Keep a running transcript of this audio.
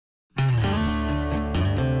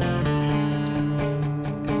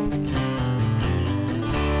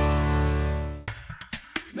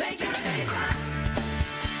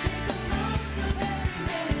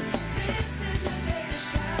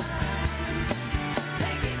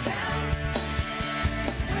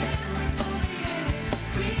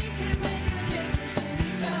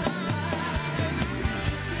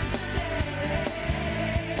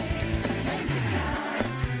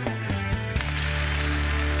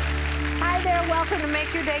there, welcome to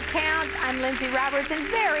Make Your Day Count. I'm Lindsay Roberts, and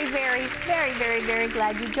very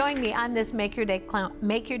glad you joined me on this Make Your Day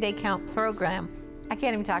Count program. I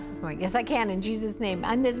can't even talk this morning. Yes, I can, in Jesus' name.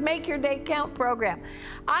 On this Make Your Day Count program,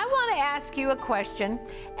 I want to ask you a question,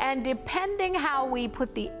 and depending how we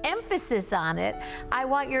put the emphasis on it, I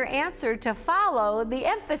want your answer to follow the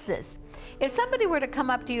emphasis. If somebody were to come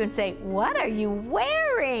up to you and say, "What are you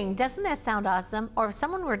wearing?" Doesn't that sound awesome? Or if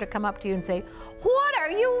someone were to come up to you and say, "What are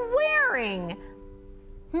you wearing?"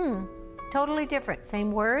 Totally different.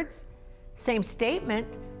 Same words, same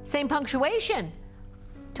statement, same punctuation,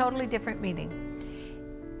 totally different meaning.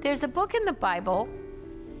 There's a book in the Bible,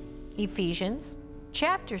 Ephesians,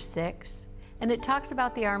 chapter 6, and it talks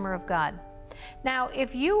about the armor of God. Now,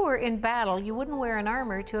 if you were in battle, you wouldn't wear an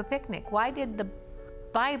armor to a picnic. Why did the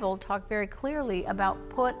Bible talk very clearly about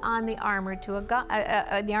put on the armor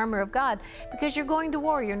the armor of God? Because you're going to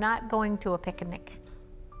war, you're not going to a picnic.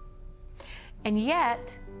 And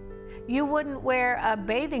yet, you wouldn't wear a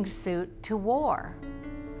bathing suit to war.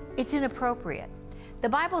 It's inappropriate. The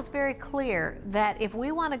Bible's very clear that if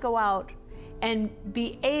we want to go out and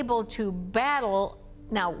be able to battle,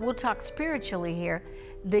 now we'll talk spiritually here,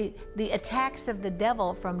 the attacks of the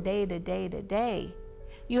devil from day to day to day,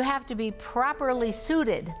 you have to be properly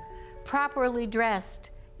suited, properly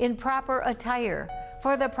dressed, in proper attire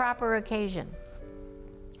for the proper occasion.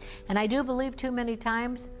 And I do believe too many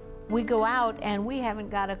times we go out and we haven't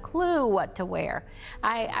got a clue what to wear.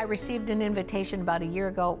 I received an invitation about a year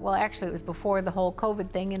ago. Well, actually it was before the whole COVID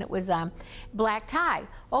thing, and it was black tie.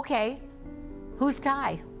 Okay, whose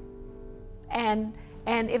tie? And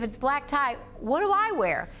if it's black tie, what do I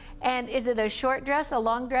wear? And is it a short dress, a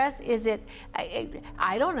long dress? Is it,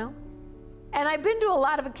 I don't know. And I've been to a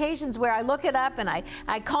lot of occasions where I look it up and I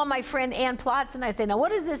call my friend Ann Plotz and I say, "Now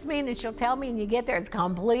what does this mean?" And she'll tell me, and you get there, it's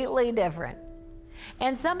completely different.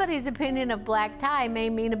 And somebody's opinion of black tie may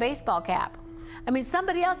mean a baseball cap. I mean,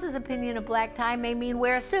 somebody else's opinion of black tie may mean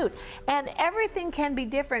wear a suit. And everything can be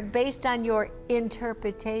different based on your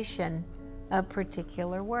interpretation of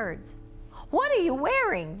particular words. What are you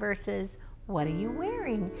wearing versus what are you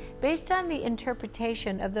wearing? Based on the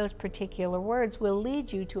interpretation of those particular words will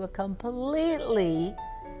lead you to a completely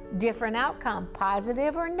different outcome,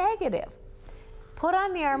 positive or negative. Put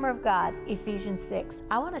on the armor of God, Ephesians 6.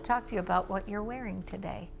 I want to talk to you about what you're wearing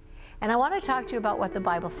today. And I want to talk to you about what the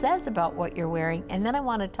Bible says about what you're wearing. And then I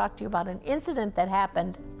want to talk to you about an incident that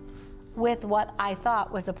happened with what I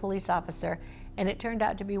thought was a police officer. And it turned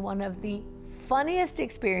out to be one of the funniest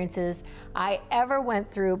experiences I ever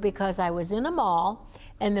went through, because I was in a mall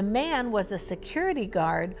and the man was a security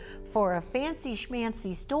guard for a fancy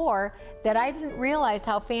schmancy store that I didn't realize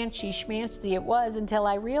how fancy schmancy it was until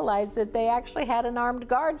I realized that they actually had an armed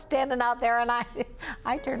guard standing out there, and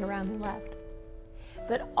I turned around and left.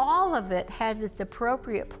 But all of it has its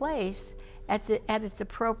appropriate place at its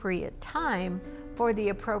appropriate time for the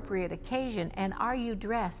appropriate occasion. And are you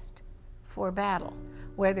dressed for battle?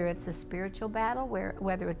 Whether it's a spiritual battle,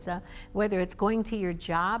 whether it's going to your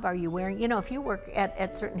job, are you wearing, you know, if you work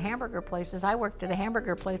at certain hamburger places, I worked at a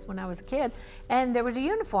hamburger place when I was a kid, and there was a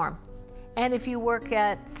uniform. And if you work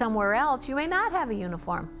at somewhere else, you may not have a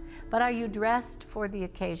uniform. But are you dressed for the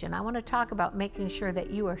occasion? I want to talk about making sure that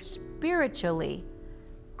you are spiritually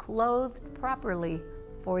clothed properly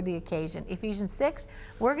for the occasion. Ephesians 6,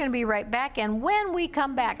 we're going to be right back. And when we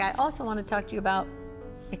come back, I also want to talk to you about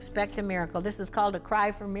expect a miracle. This is called A Cry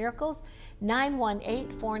for Miracles.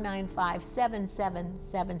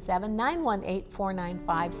 918-495-7777.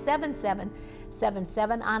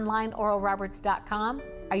 918-495-7777. Online, oralroberts.com.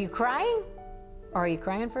 Are you crying? Or are you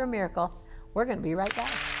crying for a miracle? We're going to be right back.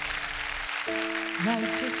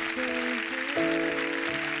 Righteous Savior,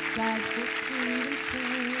 died for freedom's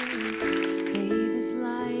sake, gave his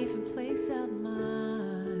life in place of mine.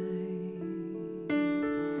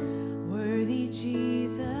 Worthy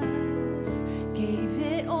Jesus gave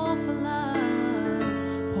it all for love,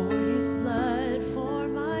 poured his blood for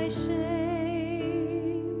my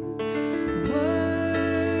shame.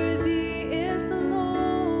 Worthy is the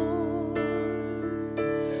Lord,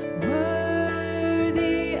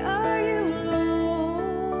 worthy are you,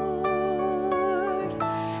 Lord,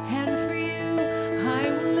 and for you I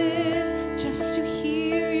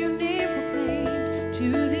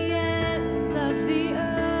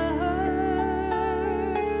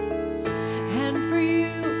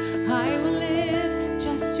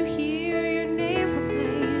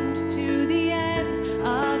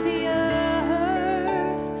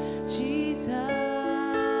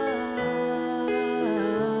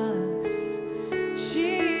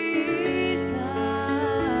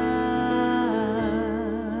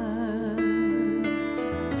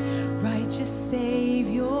such a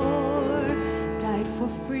Savior, died for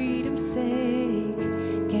freedom's sake,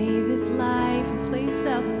 gave his life in place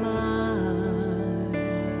of mine.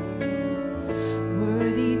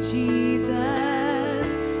 Worthy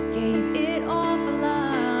Jesus gave it all for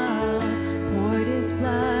love, poured his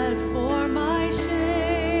blood for my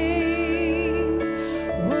shame.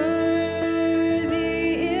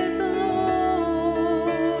 Worthy is the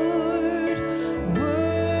Lord,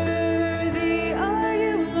 worthy are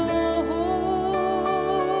you, Lord,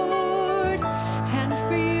 and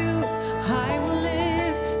for you I will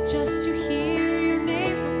live just to hear your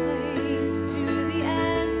name proclaimed to the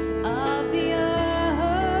ends of the earth.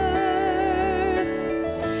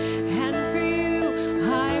 And for you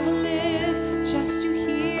I will live just to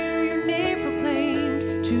hear your name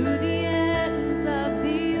proclaimed to the ends of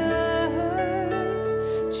the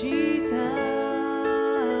earth. Jesus,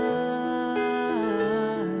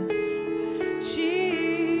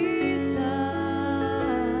 Jesus,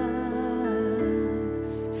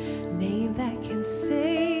 name that can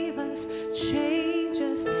save us, change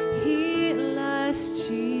us, heal us.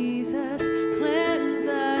 Jesus, cleanse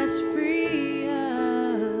us, free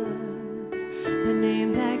us. The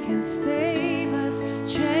name that can save us,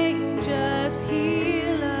 change us,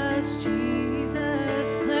 heal us.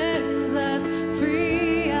 Jesus, cleanse us,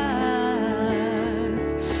 free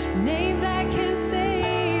us. Name that can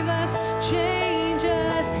save us, change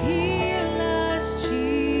us, heal us.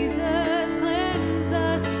 Jesus, cleanse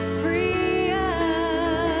us, free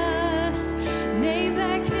us. Name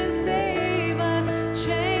that can save us,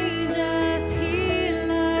 change us,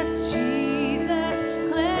 heal us. Jesus,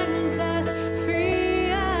 cleanse us,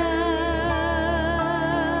 free us.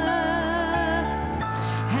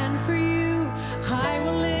 And for you I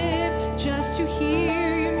will live just to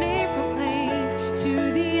hear your name proclaimed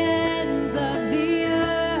to the ends of the earth.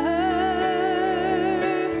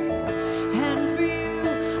 And for you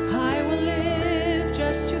I will live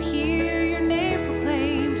just to hear your name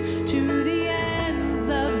proclaimed to the ends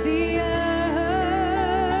of the earth.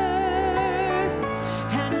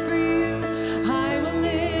 And for you I will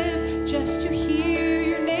live just to hear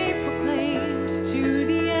your name proclaimed to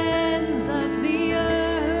the ends of the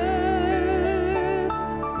earth.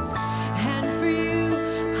 And for you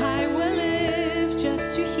I will live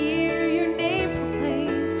just to hear your name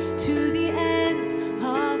proclaimed to the ends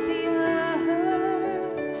of the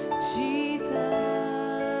earth. Jesus,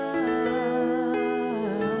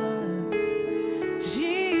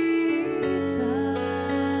 Jesus.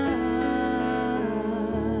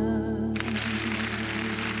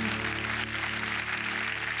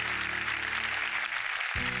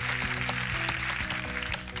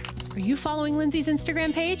 Are you following Lindsay's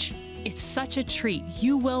Instagram page? It's such a treat.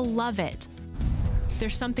 You will love it.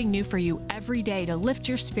 There's something new for you every day to lift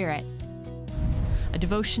your spirit. A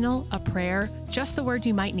devotional, a prayer, just the word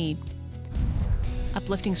you might need.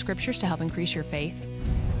 Uplifting scriptures to help increase your faith.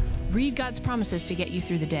 Read God's promises to get you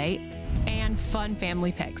through the day. And fun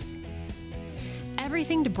family pics.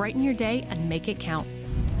 Everything to brighten your day and make it count.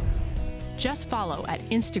 Just follow at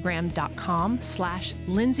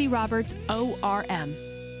Instagram.com/LindsayRobertsORM.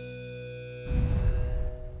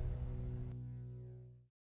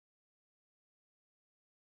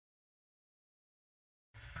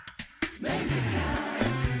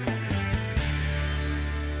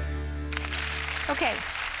 Okay,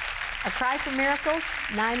 a cry for miracles,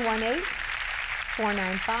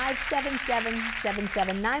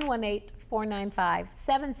 918-495-7777,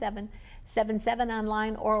 918-495-7777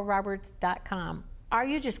 online, oralroberts.com. Are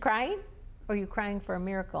you just crying, or are you crying for a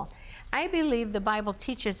miracle? I believe the Bible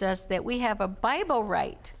teaches us that we have a Bible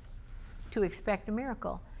right to expect a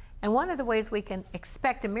miracle. And one of the ways we can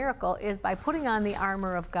expect a miracle is by putting on the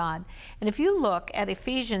armor of God. And if you look at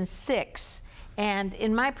Ephesians 6, and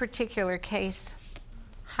in my particular case,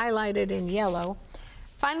 highlighted in yellow,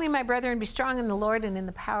 finally, my brethren, be strong in the Lord and in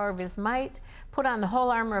the power of his might. Put on the whole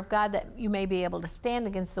armor of God that you may be able to stand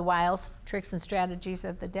against the wiles, tricks, and strategies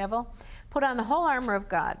of the devil. Put on the whole armor of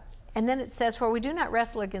God. And then it says, for we do not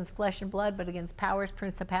wrestle against flesh and blood, but against powers,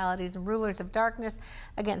 principalities, and rulers of darkness,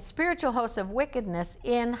 against spiritual hosts of wickedness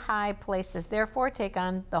in high places. Therefore, take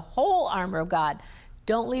on the whole armor of God.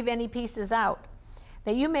 Don't leave any pieces out,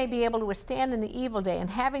 that you may be able to withstand in the evil day, and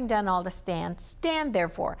having done all to stand, stand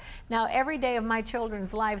therefore. Now, every day of my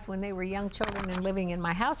children's lives, when they were young children and living in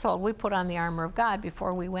my household, we put on the armor of God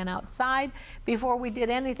before we went outside, before we did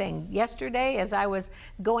anything. Yesterday, as I was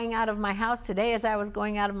going out of my house, today as I was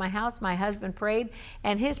going out of my house, my husband prayed,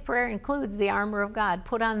 and his prayer includes the armor of God.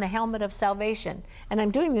 Put on the helmet of salvation. And I'm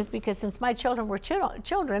doing this because since my children were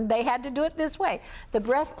children, they had to do it this way. The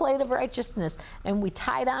breastplate of righteousness, and we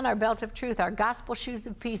tied on our belt of truth, our gospel shoes shoes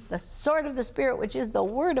of peace, the sword of the Spirit, which is the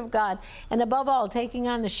word of God, and above all, taking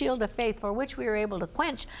on the shield of faith, for which we are able to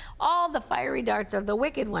quench all the fiery darts of the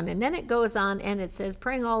wicked one. And then it goes on and it says,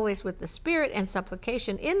 praying always with the Spirit and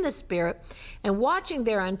supplication in the Spirit, and watching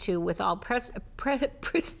thereunto with all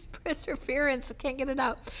perseverance, I can't get it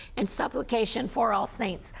out, and supplication for all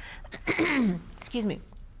saints. Excuse me.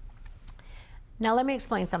 Now let me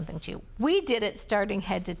explain something to you. We did it starting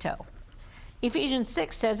head to toe. Ephesians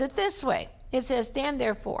 6 says it this way. It says, stand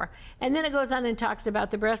therefore. And then it goes on and talks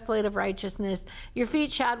about the breastplate of righteousness, your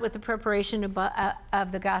feet shod with the preparation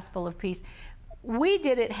of the gospel of peace. We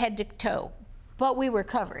did it head to toe, but we were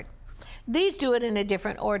covered. These do it in a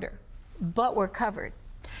different order, but we're covered.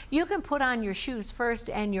 You can put on your shoes first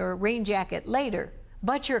and your rain jacket later,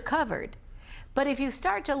 but you're covered. But if you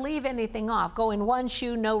start to leave anything off, go in one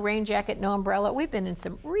shoe, no rain jacket, no umbrella. We've been in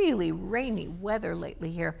some really rainy weather lately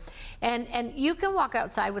here. And you can walk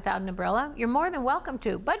outside without an umbrella. You're more than welcome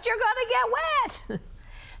to, but you're going to get wet.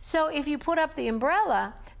 So if you put up the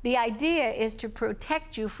umbrella, the idea is to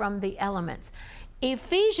protect you from the elements.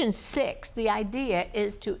 Ephesians 6, the idea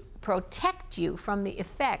is to protect you from the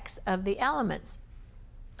effects of the elements.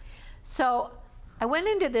 So I went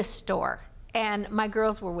into this store, and my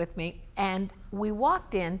girls were with me, and we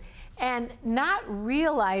walked in, and not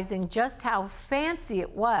realizing just how fancy it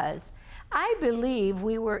was, I believe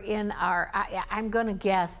we were in our, I'm going to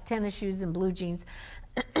guess, tennis shoes and blue jeans.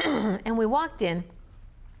 And we walked in.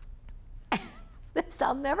 This,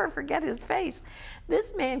 I'll never forget his face.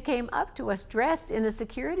 This man came up to us dressed in a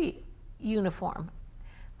security uniform,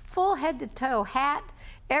 full head to toe, hat,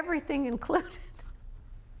 everything included.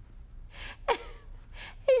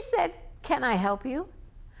 He said, can I help you?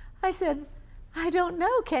 I said, I don't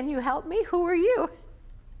know. Can you help me? Who are you?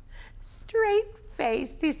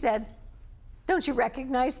 Straight-faced, he said, don't you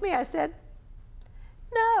recognize me? I said,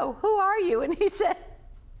 no, who are you? And he said,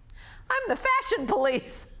 I'm the fashion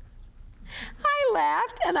police. I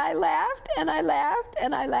laughed and I laughed and I laughed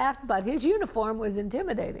and I laughed, but his uniform was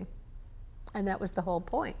intimidating. And that was the whole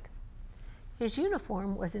point. His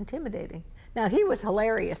uniform was intimidating. Now, he was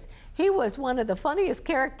hilarious. He was one of the funniest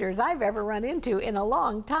characters I've ever run into in a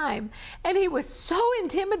long time. And he was so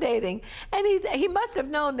intimidating. And he must have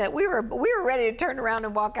known that we were ready to turn around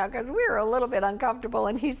and walk out because we were a little bit uncomfortable.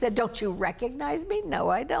 And he said, don't you recognize me? No,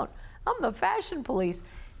 I don't. I'm the fashion police.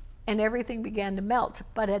 And everything began to melt.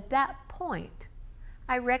 But at that point,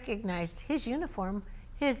 I recognized his uniform,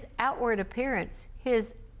 his outward appearance,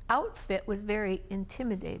 his outfit was very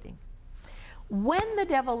intimidating. When the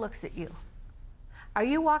devil looks at you, are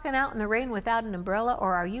you walking out in the rain without an umbrella,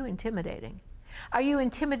 or are you intimidating? Are you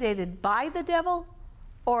intimidated by the devil,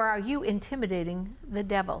 or are you intimidating the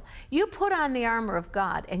devil? You put on the armor of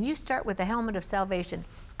God, and you start with the helmet of salvation,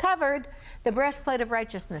 covered, the breastplate of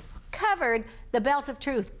righteousness, covered, the belt of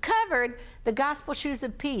truth, covered, the gospel shoes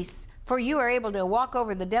of peace, for you are able to walk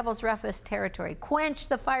over the devil's roughest territory, quench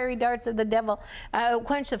the fiery darts of the devil,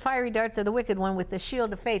 quench the fiery darts of the wicked one with the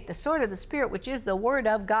shield of faith, the sword of the Spirit, which is the word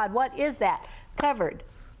of God. What is that? Covered.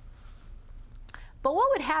 But what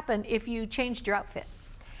would happen if you changed your outfit?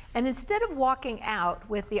 And instead of walking out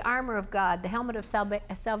with the armor of God, the helmet of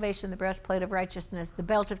salvation, the breastplate of righteousness, the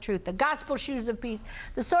belt of truth, the gospel shoes of peace,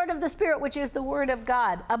 the sword of the Spirit, which is the word of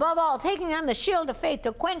God, above all, taking on the shield of faith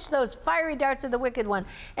to quench those fiery darts of the wicked one,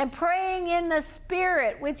 and praying in the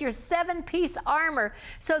Spirit with your 7-piece armor,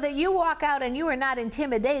 so that you walk out and you are not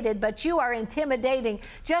intimidated, but you are intimidating,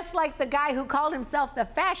 just like the guy who called himself the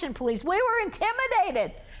fashion police. We were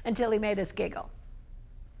intimidated until he made us giggle.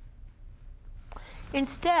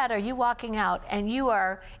 Instead, are you walking out and you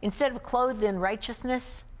are, instead of clothed in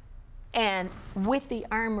righteousness and with the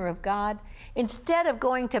armor of God, instead of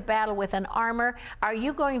going to battle with an armor, are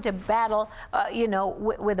you going to battle,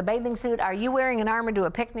 with a bathing suit? Are you wearing an armor to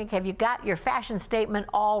a picnic? Have you got your fashion statement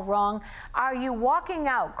all wrong? Are you walking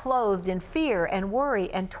out clothed in fear and worry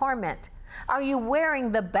and torment? Are you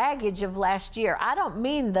wearing the baggage of last year? I don't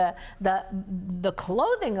mean the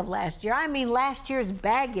clothing of last year. I mean last year's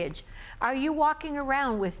baggage. Are you walking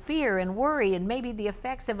around with fear and worry and maybe the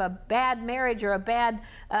effects of a bad marriage or a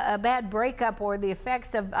bad breakup, or the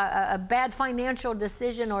effects of a bad financial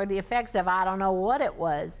decision, or the effects of I don't know what it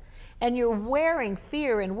was? And you're wearing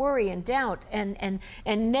fear and worry and doubt and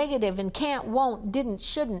negative and can't, won't, didn't,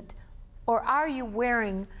 shouldn't. Or are you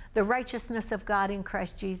wearing the righteousness of God in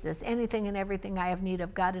Christ Jesus? Anything and everything I have need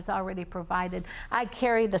of, God has already provided. I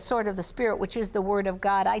carry the sword of the Spirit, which is the word of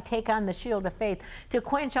God. I take on the shield of faith to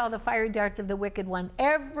quench all the fiery darts of the wicked one.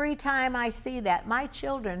 Every time I see that, my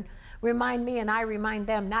children remind me and I remind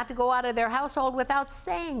them not to go out of their household without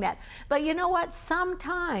saying that. But you know what?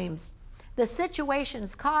 Sometimes The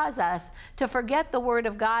situations cause us to forget the Word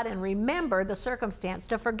of God and remember the circumstance,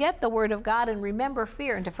 to forget the Word of God and remember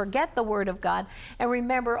fear, and to forget the Word of God and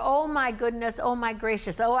remember, oh my goodness, oh my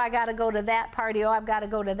gracious, oh I got to go to that party, oh I've got to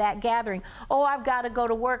go to that gathering, oh I've got to go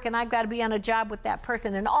to work and I've got to be on a job with that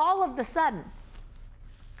person. And all of a sudden,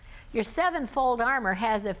 your sevenfold armor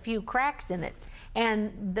has a few cracks in it.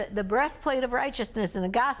 And the breastplate of righteousness and the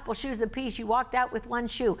gospel shoes of peace, you walked out with one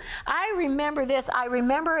shoe. I remember this. I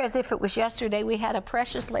remember as if it was yesterday. We had a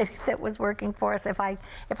precious lady that was working for us. If I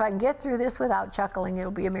can get through this without chuckling,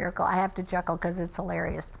 it'll be a miracle. I have to chuckle because it's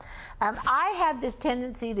hilarious. I have this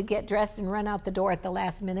tendency to get dressed and run out the door at the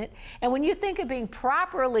last minute. And when you think of being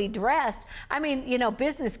properly dressed, I mean, you know,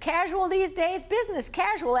 business casual these days, business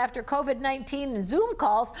casual after COVID-19 and Zoom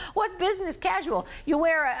calls, what's business casual? You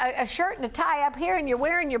wear a shirt and a tie up here and you're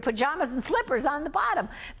wearing your pajamas and slippers on the bottom.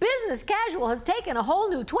 Business casual has taken a whole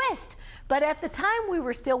new twist. But at the time we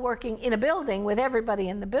were still working in a building with everybody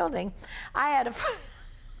in the building, I had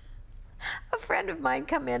a friend of mine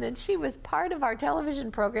come in, and she was part of our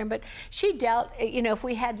television program, but she dealt, you know, if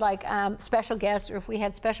we had like special guests or if we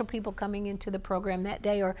had special people coming into the program that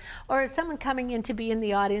day, or someone coming in to be in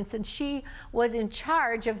the audience, and she was in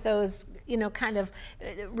charge of those, you know, kind of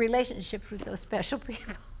relationships with those special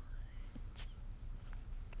people.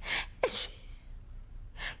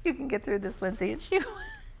 You can get through this, Lindsay. And she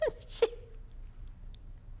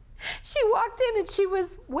walked in and she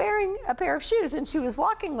was wearing a pair of shoes and she was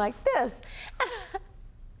walking like this. And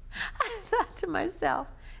I thought to myself,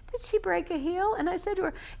 did she break a heel? And I said to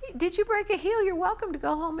her, did you break a heel? You're welcome to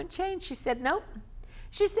go home and change. She said, nope.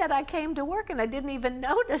 She said, I came to work and I didn't even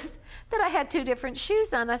notice that I had two different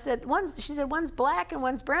shoes on. I said, she said, one's black and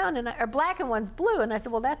one's brown, or black and one's blue. And I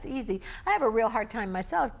said, well, that's easy. I have a real hard time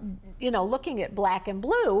myself, you know, looking at black and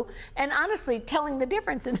blue and honestly telling the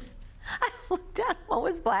difference. And I looked down, one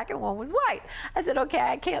was black and one was white. I said, okay,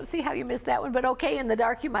 I can't see how you missed that one, but okay, in the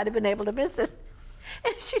dark you might have been able to miss it.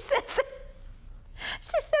 And she said,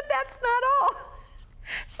 that's not all.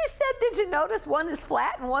 She said, did you notice one is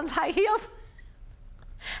flat and one's high heels?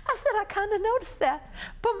 I said, I kind of noticed that,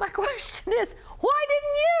 but my question is, why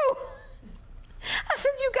didn't you? I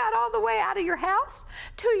said, you got all the way out of your house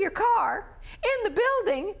to your car in the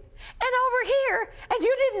building and over here, and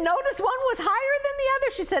you didn't notice one was higher than the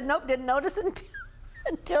other? She said, nope, didn't notice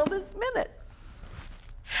until this minute.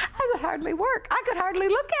 I could hardly work. I could hardly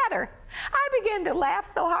look at her. I began to laugh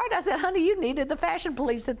so hard. I said, honey, you needed the fashion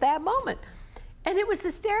police at that moment. And it was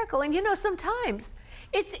hysterical. And you know, sometimes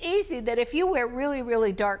it's easy that if you wear really,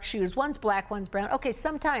 really dark shoes, one's black, one's brown. Okay,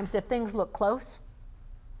 sometimes if things look close,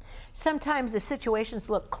 sometimes if situations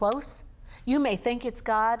look close, you may think it's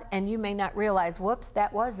God and you may not realize, whoops,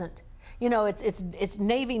 that wasn't. You know, it's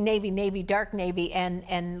navy, navy, navy, dark navy,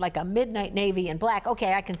 and like a midnight navy and black.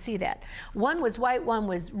 Okay, I can see that. One was white, one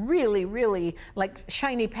was really, really like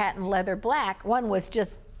shiny patent leather black. One was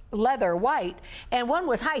just leather white, and one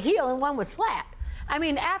was high heel and one was flat. I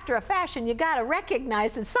mean, after a fashion, you got to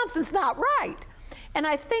recognize that something's not right. And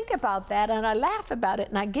I think about that and I laugh about it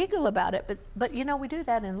and I giggle about it, but you know, we do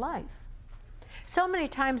that in life. So many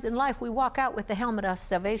times in life we walk out with the helmet of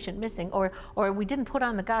salvation missing, or we didn't put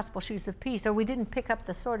on the gospel shoes of peace, or we didn't pick up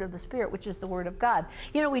the sword of the Spirit, which is the Word of God.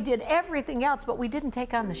 You know, we did everything else, but we didn't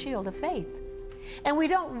take on the shield of faith. And we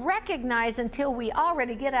don't recognize until we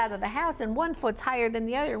already get out of the house and one foot's higher than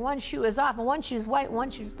the other, one shoe is off, and one shoe's white, and one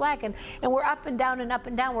shoe's black, and we're up and down and up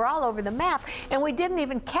and down. We're all over the map, and we didn't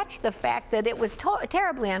even catch the fact that it was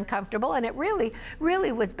terribly uncomfortable, and it really,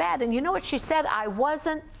 really was bad. And you know what she said? I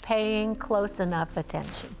wasn't paying close enough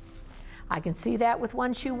attention. I can see that with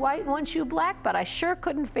one shoe white and one shoe black, but I sure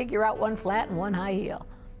couldn't figure out one flat and one high heel.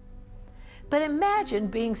 But imagine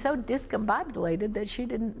being so discombobulated that she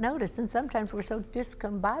didn't notice. And sometimes we're so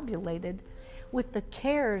discombobulated with the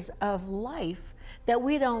cares of life that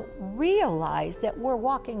we don't realize that we're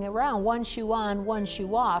walking around one shoe on, one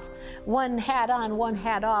shoe off, one hat on, one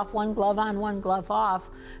hat off, one glove on, one glove off,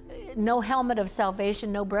 no helmet of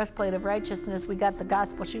salvation, no breastplate of righteousness. We got the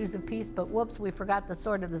gospel shoes of peace, but whoops, we forgot the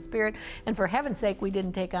sword of the Spirit. And for heaven's sake, we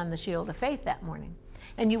didn't take on the shield of faith that morning.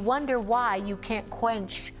 And you wonder why you can't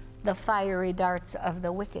quench the fiery darts of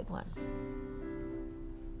the wicked one.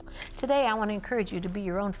 Today, I want to encourage you to be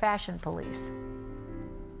your own fashion police.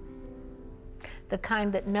 The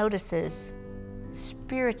kind that notices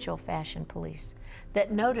spiritual fashion police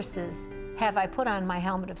that notices, have I put on my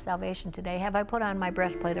helmet of salvation today? Have I put on my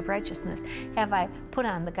breastplate of righteousness? Have I put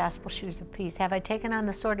on the gospel shoes of peace? Have I taken on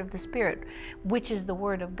the sword of the Spirit, which is the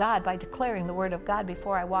word of God, by declaring the word of God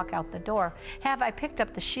before I walk out the door? Have I picked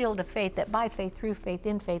up the shield of faith, that by faith, through faith,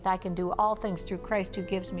 in faith, I can do all things through Christ who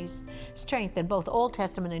gives me strength? In both Old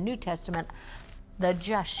Testament and New Testament, the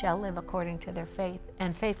just shall live according to their faith,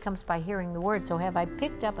 and faith comes by hearing the word. So have I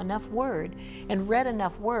picked up enough word and read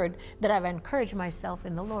enough word that I've encouraged myself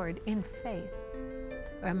in the Lord in faith?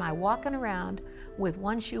 Or am I walking around with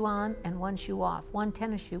one shoe on and one shoe off, one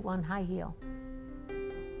tennis shoe, one high heel,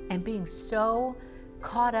 and being so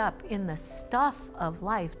caught up in the stuff of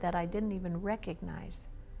life that I didn't even recognize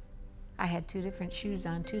I had 2 different shoes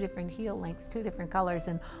on, 2 different heel lengths, 2 different colors,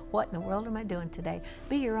 and what in the world am I doing today?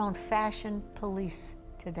 Be your own fashion police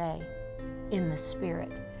today in the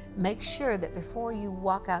Spirit. Make sure that before you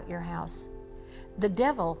walk out your house, the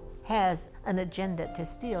devil has an agenda to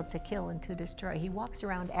steal, to kill, and to destroy. He walks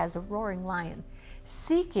around as a roaring lion,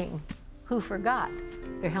 seeking who forgot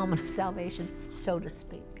their helmet of salvation, so to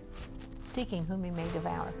speak, seeking whom he may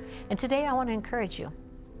devour. And today I want to encourage you.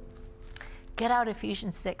 Get out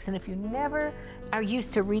Ephesians 6, and if you never are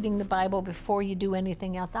used to reading the Bible before you do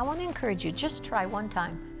anything else, I want to encourage you, just try one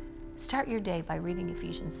time. Start your day by reading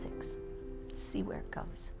Ephesians 6. See where it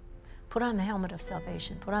goes. Put on the helmet of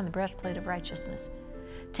salvation. Put on the breastplate of righteousness.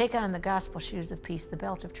 Take on the gospel shoes of peace, the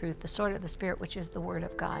belt of truth, the sword of the Spirit, which is the word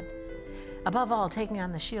of God. Above all, taking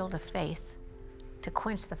on the shield of faith to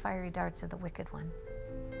quench the fiery darts of the wicked one.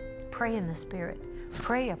 Pray in the Spirit.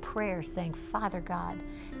 Pray a prayer saying, Father God,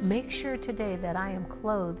 make sure today that I am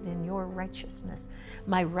clothed in your righteousness,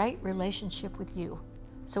 my right relationship with you,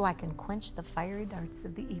 so I can quench the fiery darts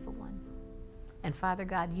of the evil one. And Father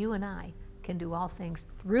God, you and I can do all things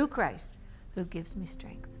through Christ who gives me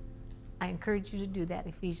strength. I encourage you to do that,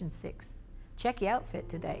 Ephesians 6. Check your outfit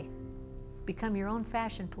today. Become your own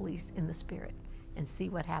fashion police in the Spirit and see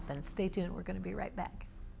what happens. Stay tuned. We're going to be right back.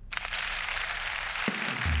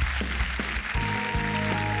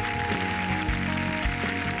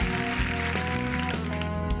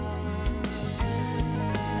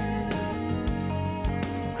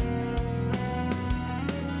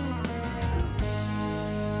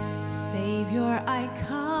 Savior, I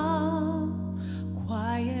come,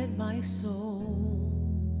 quiet my soul.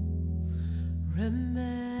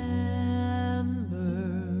 Remember,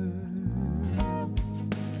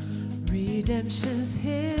 redemption's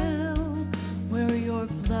hill, where your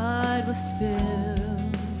blood was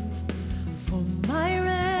spilled for my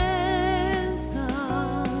ransom.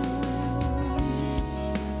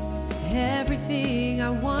 Everything I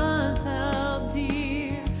once held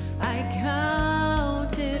dear, I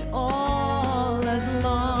count it all as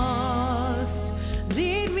lost.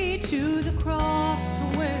 Lead me to the cross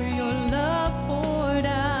where your love poured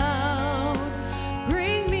out.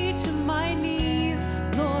 Bring me to my knees,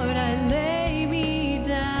 Lord, I lay me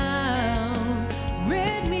down.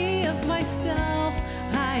 Rid me of myself,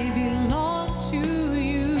 I belong to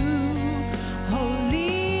you. Oh,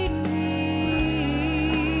 lead me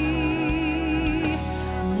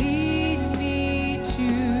to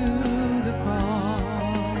the cross.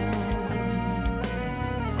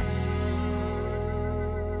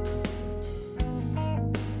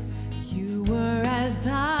 You were as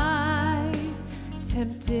I,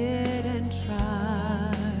 tempted and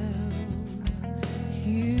tried,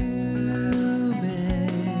 human.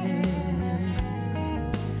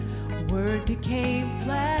 Word became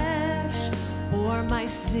flesh, bore my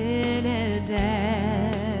sin and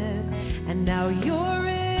death, and now you're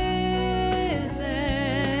risen.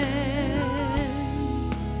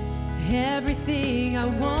 Everything I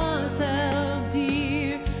once held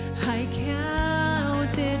dear, I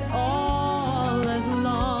count it all as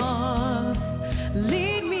loss.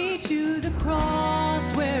 Lead me to the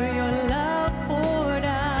cross where your love poured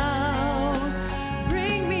out.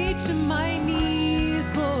 Bring me to my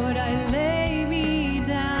knees, Lord, I lay me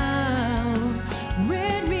down.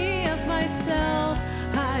 Rid me of myself,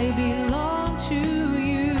 I belong to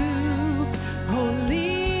you. Oh,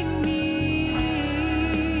 lead me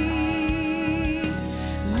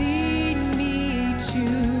to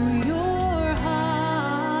your heart.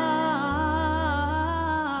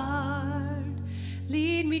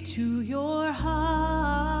 Lead me to your heart.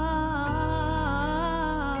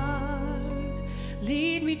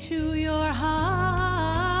 Lead me to your heart.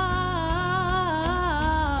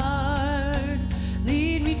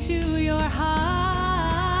 Lead me to your heart.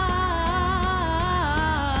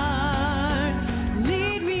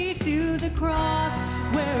 Lead me to the cross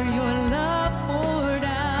where your love poured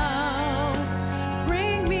out.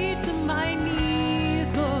 Bring me to my knees.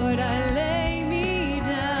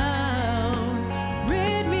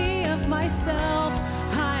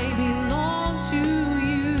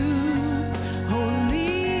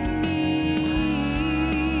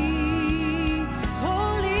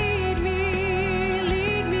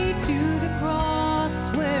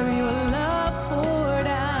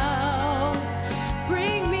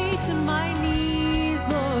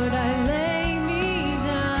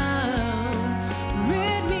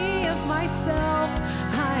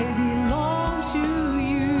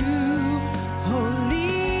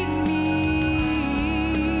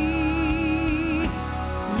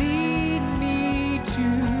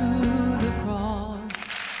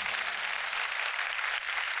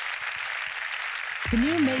 The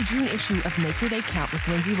new May-June issue of Make Your Day Count with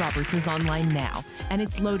Lindsay Roberts is online now, and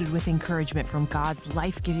it's loaded with encouragement from God's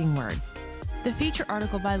life-giving word. The feature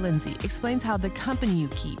article by Lindsay explains how the company you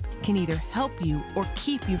keep can either help you or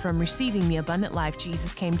keep you from receiving the abundant life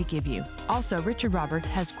Jesus came to give you. Also, Richard Roberts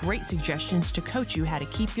has great suggestions to coach you how to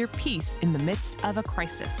keep your peace in the midst of a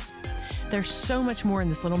crisis. There's so much more in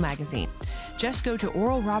this little magazine. Just go to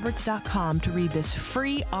oralroberts.com to read this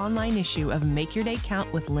free online issue of Make Your Day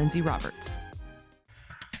Count with Lindsay Roberts.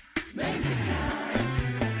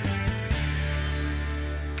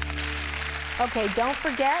 Okay, don't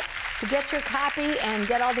forget to get your copy and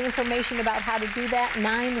get all the information about how to do that.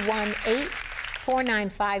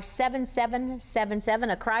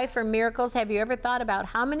 918-495-7777. A Cry for Miracles. Have you ever thought about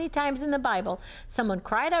how many times in the Bible someone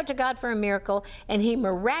cried out to God for a miracle and he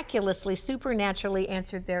miraculously, supernaturally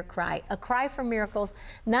answered their cry? A Cry for Miracles.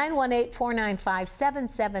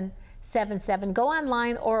 918-495-7777. Go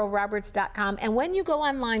online, oralroberts.com, and when you go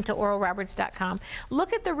online to oralroberts.com,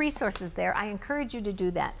 look at the resources there. I encourage you to do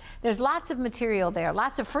that. There's lots of material there,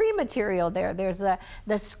 lots of free material there. There's the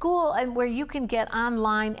school and where you can get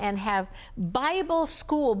online and have Bible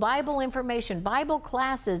school, Bible information, Bible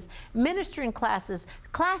classes, ministering classes,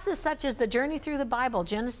 classes such as the Journey Through the Bible,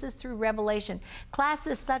 Genesis through Revelation,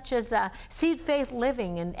 classes such as Seed Faith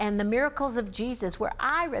Living and the Miracles of Jesus, where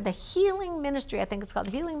the Healing Ministry, I think it's called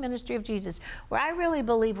the Healing Ministry of Jesus, where I really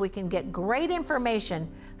believe we can get great information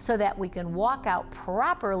so that we can walk out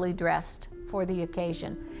properly dressed for the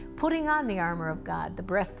occasion, putting on the armor of God, the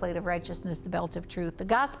breastplate of righteousness, the belt of truth, the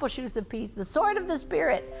gospel shoes of peace, the sword of the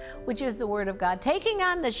Spirit, which is the word of God, taking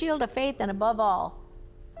on the shield of faith, and above all,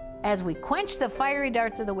 as we quench the fiery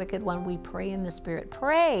darts of the wicked one, we pray in the Spirit.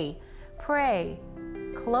 Pray, pray.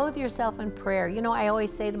 Clothe yourself in prayer. You know, I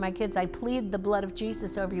always say to my kids, I plead the blood of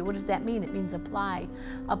Jesus over you. What does that mean? It means apply.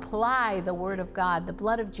 Apply the word of God, the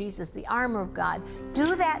blood of Jesus, the armor of God.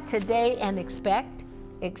 Do that today and expect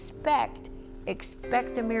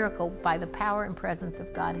a miracle by the power and presence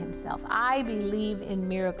of God himself. I believe in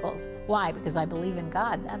miracles. Why? Because I believe in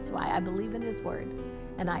God. That's why. I believe in his word,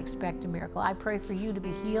 and I expect a miracle. I pray for you to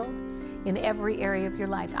be healed in every area of your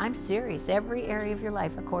life. I'm serious. Every area of your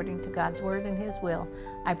life, according to God's word and his will.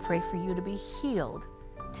 I pray for you to be healed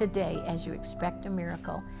today as you expect a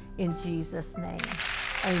miracle in Jesus' name.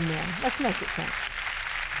 Amen. Let's make it count.